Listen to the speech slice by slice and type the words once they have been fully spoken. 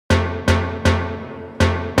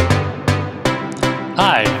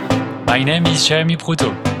Hi, my name is Jeremy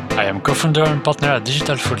Proutot. I am co-founder and partner at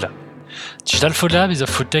Digital Food Lab. Digital Food Lab is a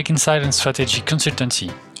food tech insight and strategy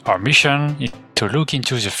consultancy. Our mission is to look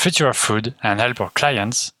into the future of food and help our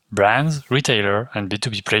clients, brands, retailers, and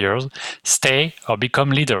B2B players stay or become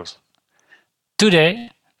leaders. Today,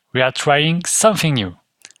 we are trying something new.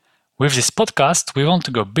 With this podcast, we want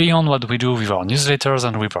to go beyond what we do with our newsletters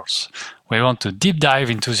and reports. We want to deep dive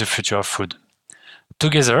into the future of food.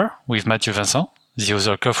 Together with Mathieu Vincent, the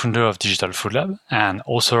other co-founder of Digital Food Lab and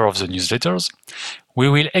author of the newsletters, we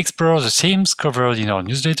will explore the themes covered in our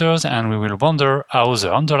newsletters and we will wonder how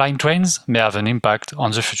the underlying trends may have an impact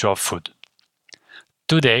on the future of food.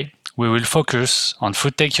 Today, we will focus on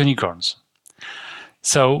food tech unicorns.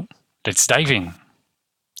 So, let's dive in.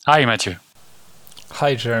 Hi, Mathieu.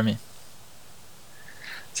 Hi, Jeremy.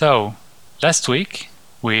 So, last week,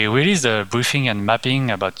 we released a briefing and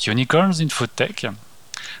mapping about unicorns in food tech.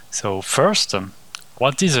 So first,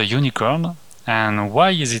 what is a unicorn and why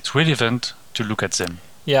is it relevant to look at them?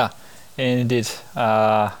 Yeah, indeed.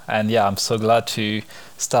 I'm so glad to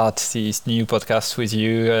start this new podcast with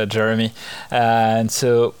you, Jeremy. And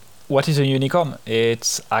so, what is a unicorn?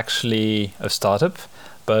 It's actually a startup,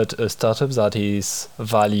 but a startup that is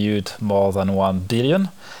valued more than 1 billion.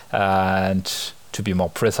 And to be more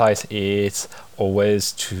precise, it's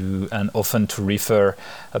always often to refer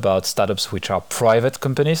about startups which are private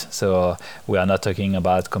companies. So we are not talking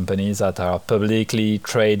about companies that are publicly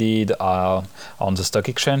traded on the stock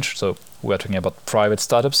exchange. So we are talking about private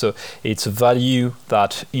startups. So it's a value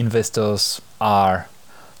that investors are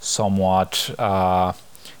somewhat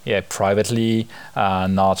privately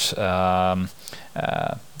not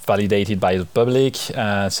validated by the public,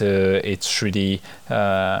 so it's really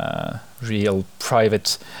real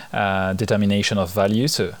private determination of value.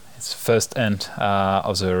 So it's first end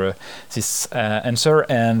of this answer.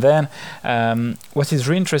 And then what is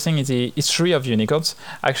really interesting is the history of unicorns.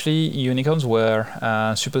 Actually, unicorns were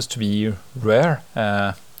supposed to be rare.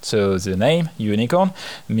 So the name, unicorn,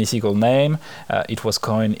 mythical name, it was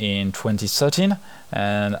coined in 2013.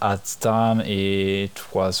 And at the time,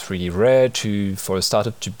 it was really rare for a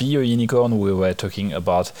startup to be a unicorn. We were talking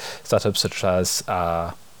about startups such as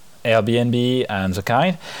Airbnb and the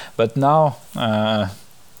kind. But now,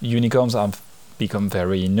 unicorns have become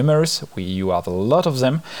very numerous. You have a lot of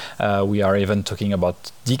them. We are even talking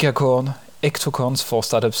about decacorn, hectocorns for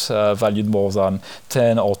startups valued more than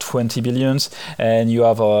 10 or 20 billions. And you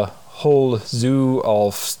have a whole zoo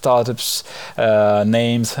of startups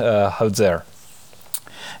names out there.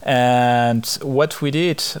 And what we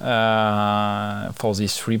did for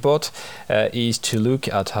this report is to look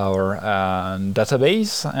at our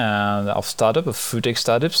database of food tech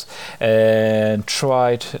startups, and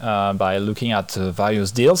tried by looking at various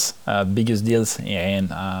deals, biggest deals in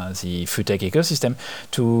the food tech ecosystem,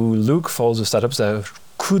 to look for the startups that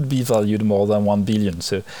could be valued more than 1 billion.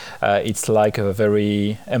 So it's like a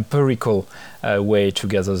very empirical way to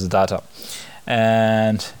gather the data.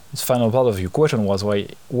 And the final part of your question was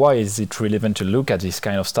why is it relevant to look at this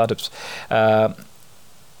kind of startups?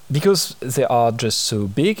 Because they are just so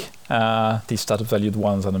big, these startups valued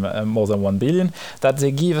more than 1 billion, that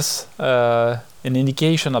they give us an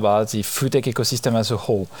indication about the food tech ecosystem as a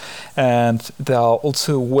whole. And they are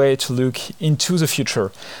also a way to look into the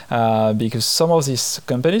future, because some of these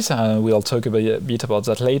companies, and we'll talk a bit about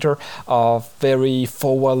that later, are very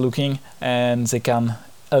forward-looking, and they can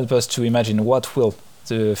help us to imagine what will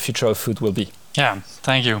the future of food will be. Yeah,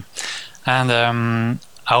 thank you. And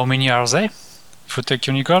how many are they, food tech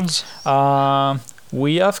unicorns?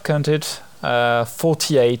 We have counted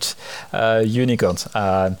 48 unicorns.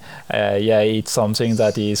 It's something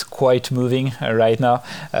that is quite moving right now,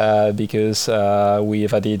 because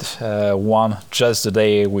we've added one just the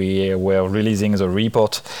day we were releasing the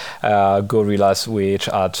report, Gorillas, which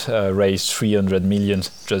had raised 300 million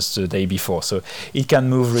just the day before. So it can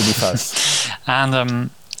move really fast. And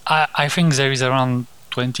I think there is around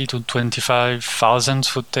 20 to 25,000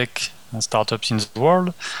 food tech startups in the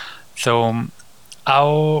world. So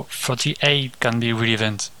how 48 can be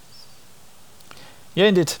relevant? Yeah,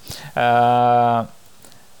 indeed.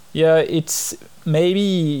 It's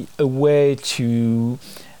maybe a way to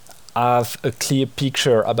have a clear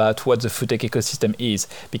picture about what the food tech ecosystem is,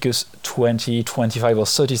 because 20, 25 or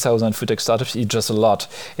 30,000 food tech startups is just a lot.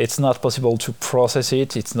 It's not possible to process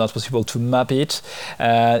it. It's not possible to map it.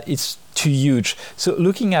 It's too huge. So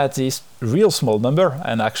looking at this real small number,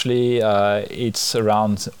 and actually it's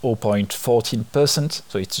around 0.14%,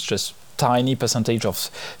 so it's just tiny percentage of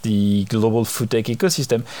the global food tech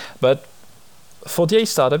ecosystem, but 48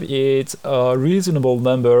 startup, it's a reasonable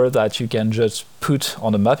number that you can just put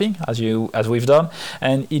on a mapping as we've done,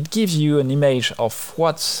 and it gives you an image of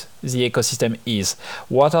what the ecosystem is,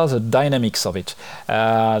 what are the dynamics of it.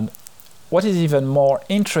 What is even more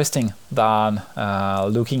interesting than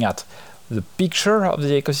looking at the picture of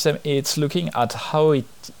the ecosystem, it's looking at how it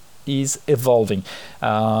is evolving.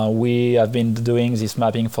 We have been doing this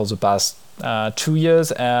mapping for the past 2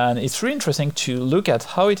 years, and it's really interesting to look at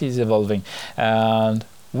how it is evolving and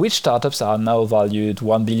which startups are now valued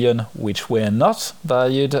 1 billion, which were not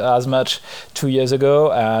valued as much 2 years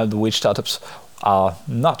ago, and which startups are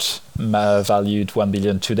not valued 1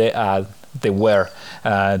 billion today as they were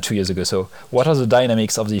 2 years ago. So what are the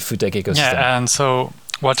dynamics of the food tech ecosystem? Yeah, and so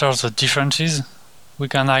what are the differences we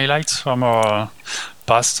can highlight from our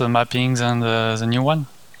past mappings and the new one?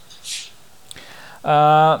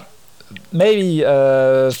 Maybe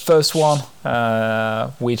first one,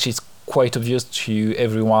 which is quite obvious to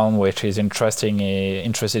everyone which is interested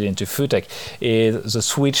into food tech, is the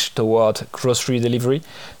switch toward grocery delivery.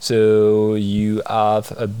 So you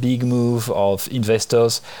have a big move of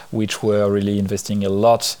investors which were really investing a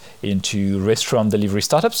lot into restaurant delivery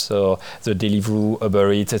startups, so the Deliveroo,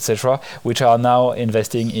 Uber Eats, etc., which are now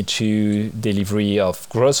investing into delivery of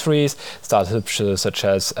groceries, startups such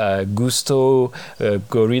as Gusto,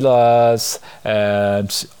 Gorillas,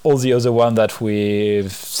 and all the other ones that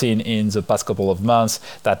we've seen in the past couple of months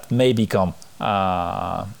that may become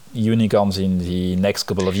unicorns in the next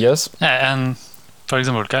couple of years. And for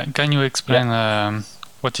example, can you explain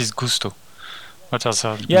what is Gusto? What are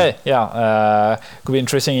the... Could be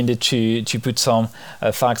interesting indeed to put some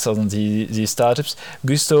facts on these startups.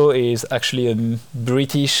 Gusto is actually a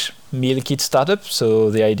British meal kit startup. So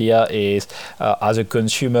the idea is, as a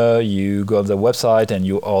consumer, you go on the website and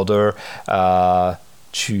you order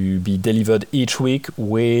to be delivered each week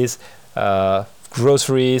with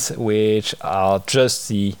groceries which are just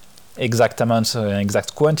the exact amounts and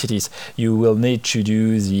exact quantities you will need to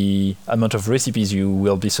do the amount of recipes you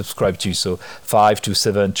will be subscribed to, so 5 to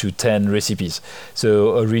 7 to 10 recipes.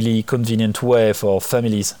 So a really convenient way for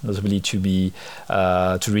families notably to be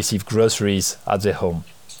to receive groceries at their home.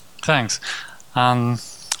 Thanks.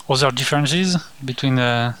 Other differences between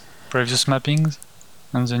the previous mappings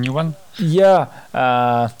and the new one?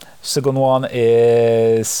 Second one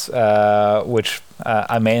is which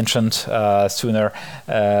I mentioned sooner,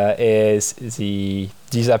 is the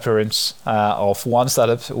disappearance of one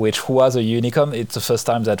startup which was a unicorn. It's the first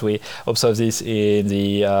time that we observe this in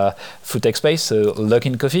the food tech space. So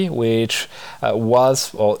Luckin Coffee, which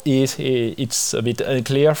was or is, it's a bit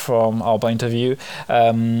unclear from our point of view,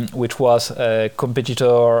 which was a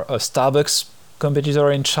competitor, a Starbucks competitor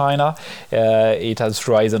in China. It has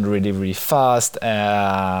risen really, really fast,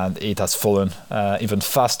 and it has fallen even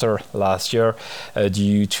faster last year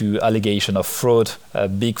due to allegation of fraud,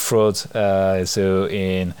 big fraud, so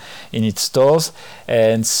in its stores.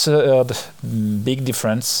 And third big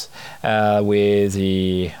difference with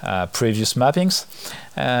the previous mappings,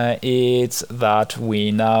 it's that we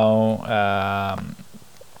now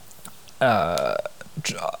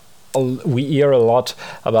we hear a lot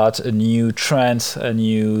about new trends,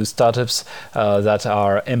 new startups that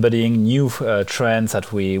are embodying new trends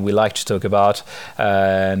that we like to talk about,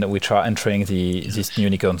 and which are entering this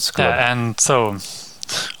unicorns club. And so,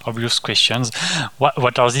 obvious questions.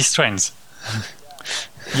 What are these trends?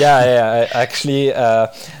 Actually,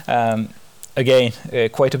 again,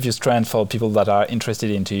 quite obvious trend for people that are interested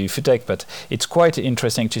into food tech, but it's quite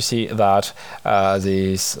interesting to see that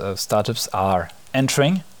these startups are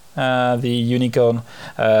entering the unicorn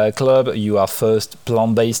club. You are first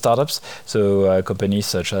plant-based startups, so companies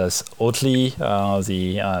such as Oatly,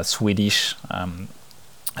 the Swedish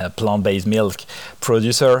plant-based milk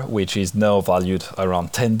producer, which is now valued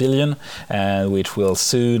around 10 billion and which will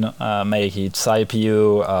soon make its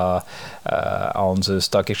IPO on the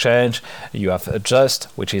stock exchange. You have Just,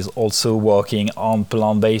 which is also working on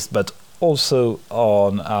plant-based but also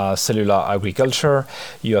on cellular agriculture.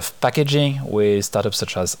 You have packaging with startups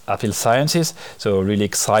such as Apple Sciences, so a really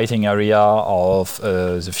exciting area of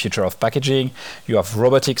the future of packaging. You have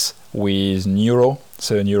robotics with Nuro.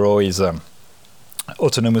 So Nuro is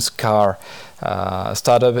autonomous car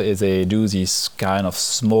startup. They do this kind of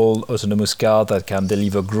small autonomous car that can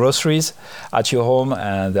deliver groceries at your home,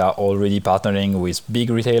 and they are already partnering with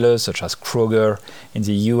big retailers such as Kroger in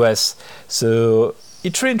the US. So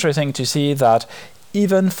it's really interesting to see that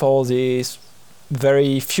even for these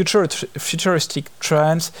very futuristic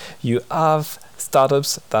trends, you have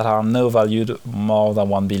startups that are now valued more than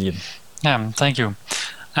 1 billion. Yeah, thank you.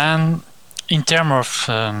 And in terms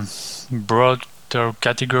of broader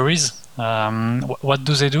categories, What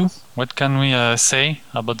do they do? What can we say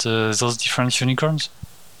about those different unicorns?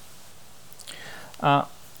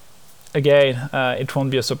 Again, it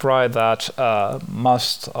won't be a surprise that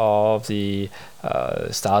most of the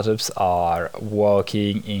startups are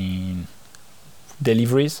working in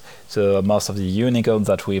deliveries. So most of the unicorns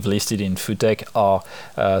that we've listed in food tech are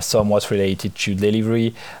somewhat related to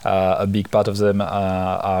delivery. A big part of them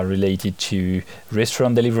are related to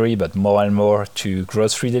restaurant delivery, but more and more to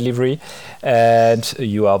grocery delivery. And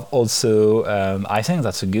you have also, I think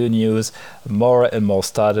that's a good news, more and more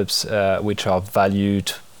startups which are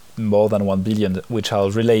valued more than 1 billion, which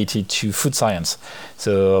are related to food science.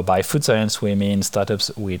 So by food science, we mean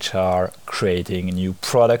startups which are creating new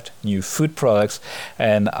food products.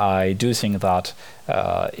 And I do think that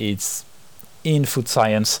it's in food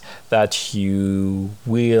science that you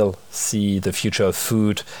will see the future of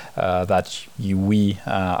food that we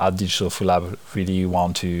at Digital Food Lab really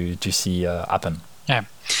want to see happen. Yeah.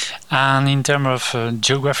 And in terms of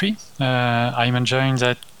geography, I'm enjoying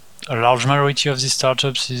that a large majority of these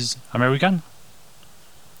startups is American?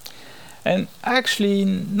 And actually,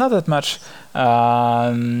 not that much.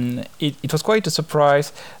 It was quite a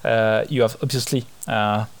surprise. You have obviously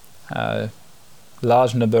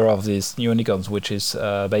large number of these unicorns, which is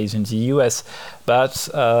based in the US, but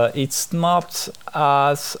it's not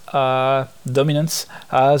as dominant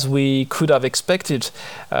as we could have expected.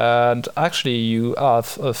 And actually, you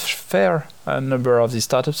have a fair number of these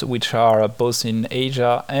startups which are both in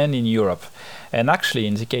Asia and in Europe. And actually,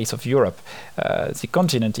 in the case of Europe, the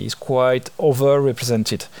continent is quite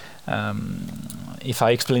overrepresented. If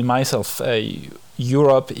I explain myself,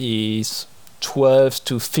 Europe is 12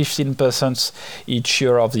 to 15% each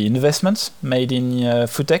year of the investments made in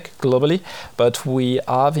food tech globally, but we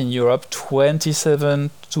have in Europe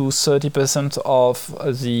 27 to 30%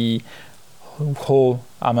 of the whole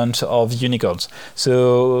amount of unicorns.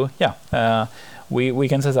 So yeah, we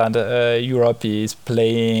can say that Europe is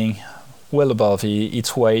playing well above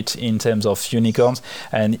its weight in terms of unicorns,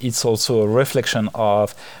 and it's also a reflection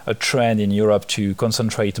of a trend in Europe to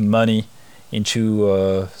concentrate money into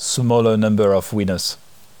a smaller number of winners.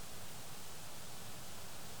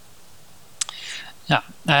 Yeah,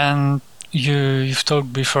 and you've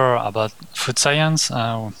talked before about food science,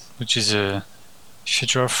 which is a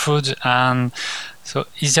future of food. And so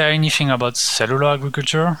is there anything about cellular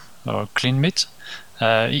agriculture or clean meat?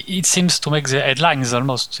 It seems to make the headlines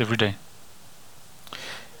almost every day.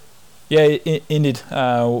 Yeah, indeed.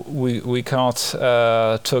 We can't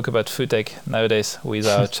talk about food tech nowadays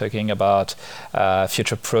without talking about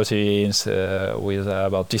future proteins,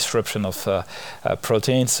 about disruption of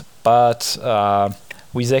proteins. But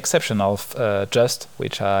with the exception of Just,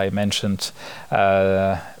 which I mentioned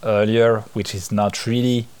earlier, which is not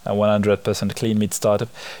really a 100% clean meat startup,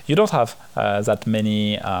 you don't have that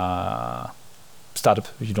many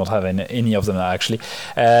startups. You don't have any of them actually,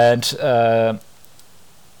 and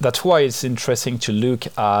that's why it's interesting to look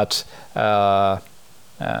at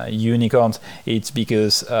unicorns. It's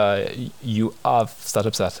because you have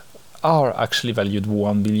startups that are actually valued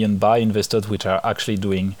 1 billion by investors, which are actually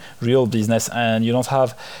doing real business, and you don't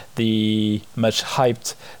have the much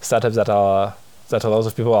hyped startups that a lot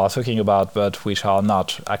of people are talking about, but which are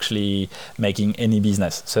not actually making any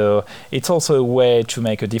business. So it's also a way to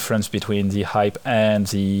make a difference between the hype and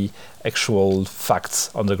the actual facts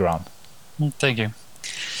on the ground. Thank you.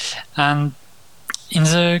 And in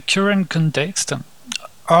the current context,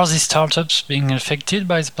 are these startups being affected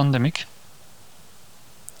by the pandemic?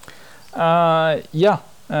 Yeah,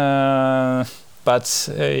 but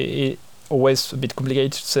it's always a bit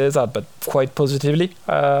complicated to say that, but quite positively,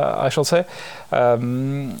 I shall say.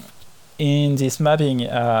 In this mapping,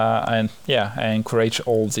 and yeah, I encourage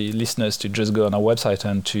all the listeners to just go on our website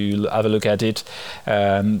and to have a look at it.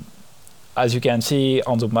 As you can see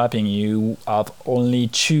on the mapping, you have only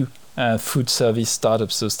two food service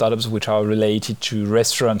startups, so startups which are related to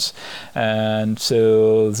restaurants, and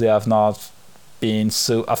so they have not been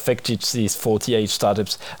so affected, these 48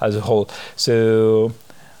 startups as a whole. So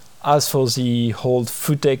as for the whole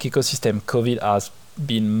food tech ecosystem, COVID has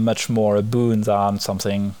been much more a boon than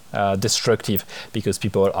something destructive, because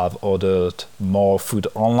people have ordered more food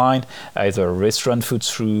online, either restaurant food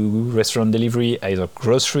through restaurant delivery, either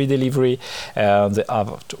grocery delivery. They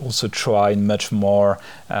have also tried much more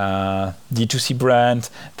D2C brands.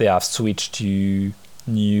 They have switched to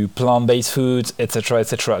new plant-based foods, etc.,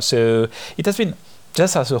 etc. So it has been,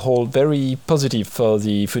 just as a whole, very positive for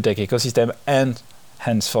the food tech ecosystem and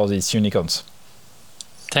hence for these unicorns.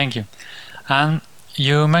 Thank you. And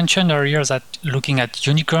you mentioned earlier that looking at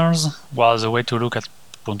unicorns was a way to look at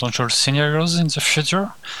potential scenarios in the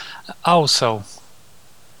future. How so?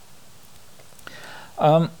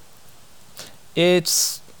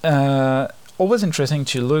 It's always interesting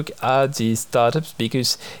to look at these startups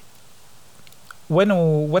because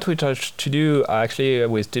what we try to do actually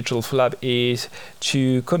with Digital Food Lab is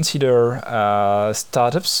to consider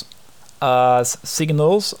startups as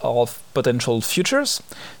signals of potential futures.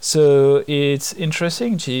 So it's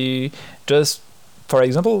interesting to just, for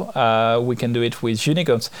example, we can do it with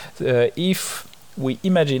unicorns. If we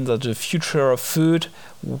imagine that the future of food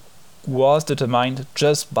was determined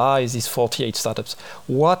just by these 48 startups,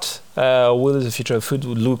 what will the future of food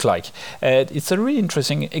look like? It's a really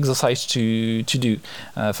interesting exercise to do.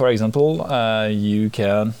 For example, you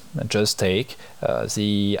can just take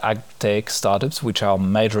the agtech startups, which are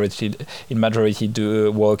majority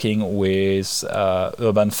working with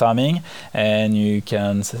urban farming, and you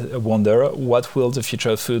can wonder what will the future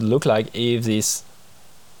of food look like if these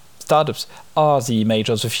startups are the image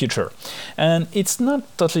of the future. And it's not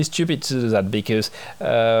totally stupid to do that because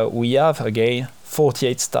we have again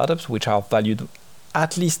 48 startups which are valued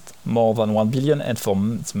at least more than 1 billion, and for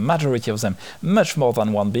the majority of them much more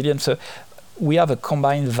than 1 billion. So we have a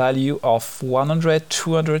combined value of 100,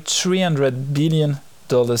 200, 300 billion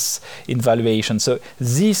dollars in valuation. So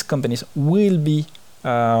these companies will be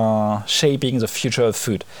shaping the future of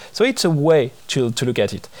food. So it's a way to look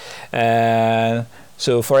at it.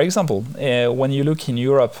 So, for example, when you look in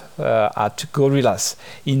Europe at gorillas,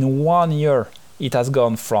 in 1 year it has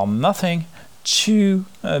gone from nothing to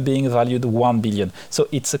being valued 1 billion. So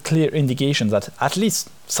it's a clear indication that at least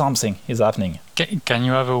something is happening. Can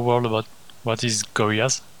you have a word about what is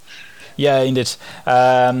gorillas? Yeah, indeed.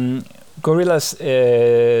 Gorillas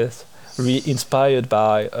is inspired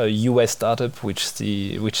by a US startup which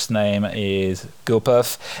name is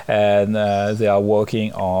GoPuff, and they are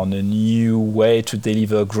working on a new way to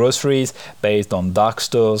deliver groceries based on dark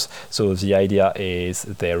stores. So the idea is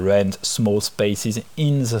they rent small spaces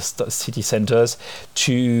in the city centers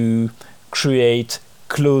to create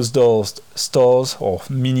closed doors stores or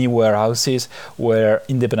mini warehouses where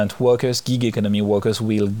independent workers, gig economy workers,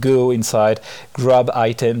 will go inside, grab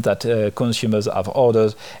items that consumers have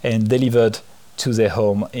ordered and delivered to their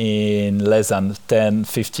home in less than 10,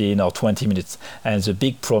 15 or 20 minutes. And the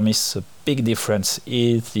big promise, the big difference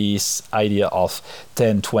is this idea of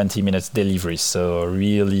 10, 20 minutes delivery. So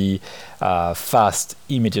really fast,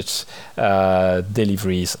 immediate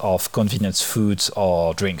deliveries of convenience foods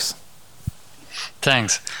or drinks.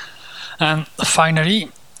 Thanks. And finally,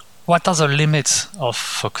 what are the limits of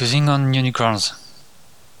focusing on unicorns?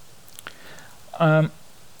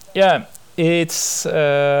 It's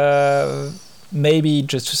maybe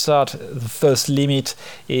just to start, the first limit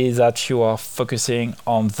is that you are focusing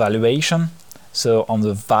on valuation. So on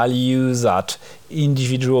the value that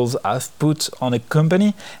individuals have put on a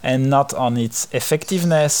company and not on its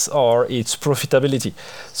effectiveness or its profitability.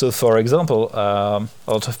 So for example, a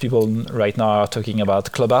lot of people right now are talking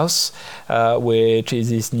about Clubhouse, which is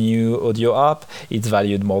this new audio app. It's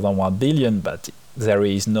valued more than 1 billion, but there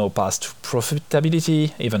is no path to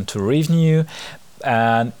profitability, even to revenue,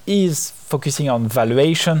 and is focusing on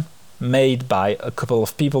valuation made by a couple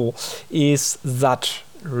of people. Is that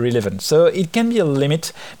relevant? So it can be a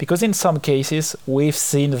limit, because in some cases we've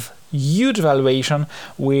seen huge valuation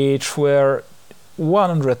which were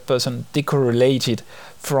 100% decorrelated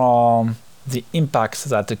from the impact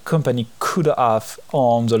that the company could have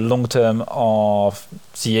on the long term of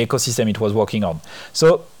the ecosystem it was working on.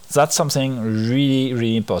 So that's something really,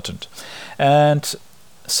 really important. And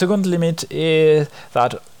second limit is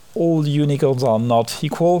that all unicorns are not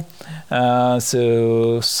equal.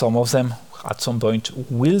 So some of them at some point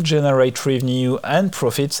will generate revenue and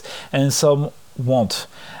profits, and some won't.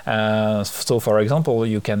 So for example,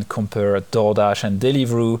 you can compare DoorDash and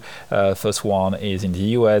Deliveroo. First one is in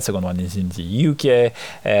the US, second one is in the UK.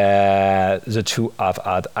 The two have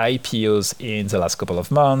had IPOs in the last couple of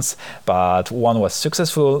months, but one was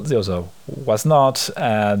successful, the other was not,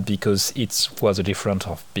 because it was a difference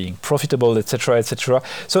of being profitable, etc., etc.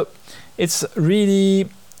 So it's really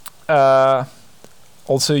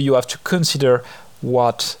also you have to consider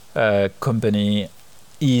what a company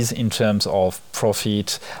is in terms of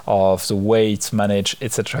profit, of the way it's managed,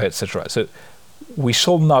 etc., etc. So we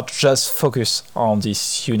should not just focus on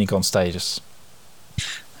this unicorn status.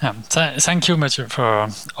 Thank you, Mathieu, for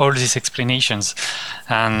all these explanations,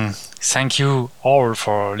 and thank you all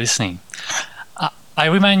for listening. I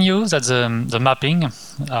remind you that the mapping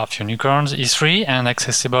of unicorns is free and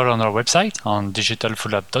accessible on our website on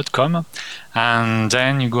digitalfoodlab.com, and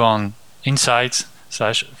then you go on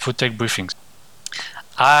insights/foodtech briefings.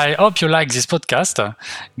 I hope you like this podcast.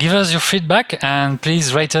 Give us your feedback and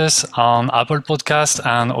please rate us on Apple Podcasts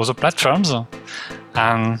and other platforms.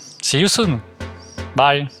 And see you soon.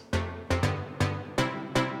 Bye.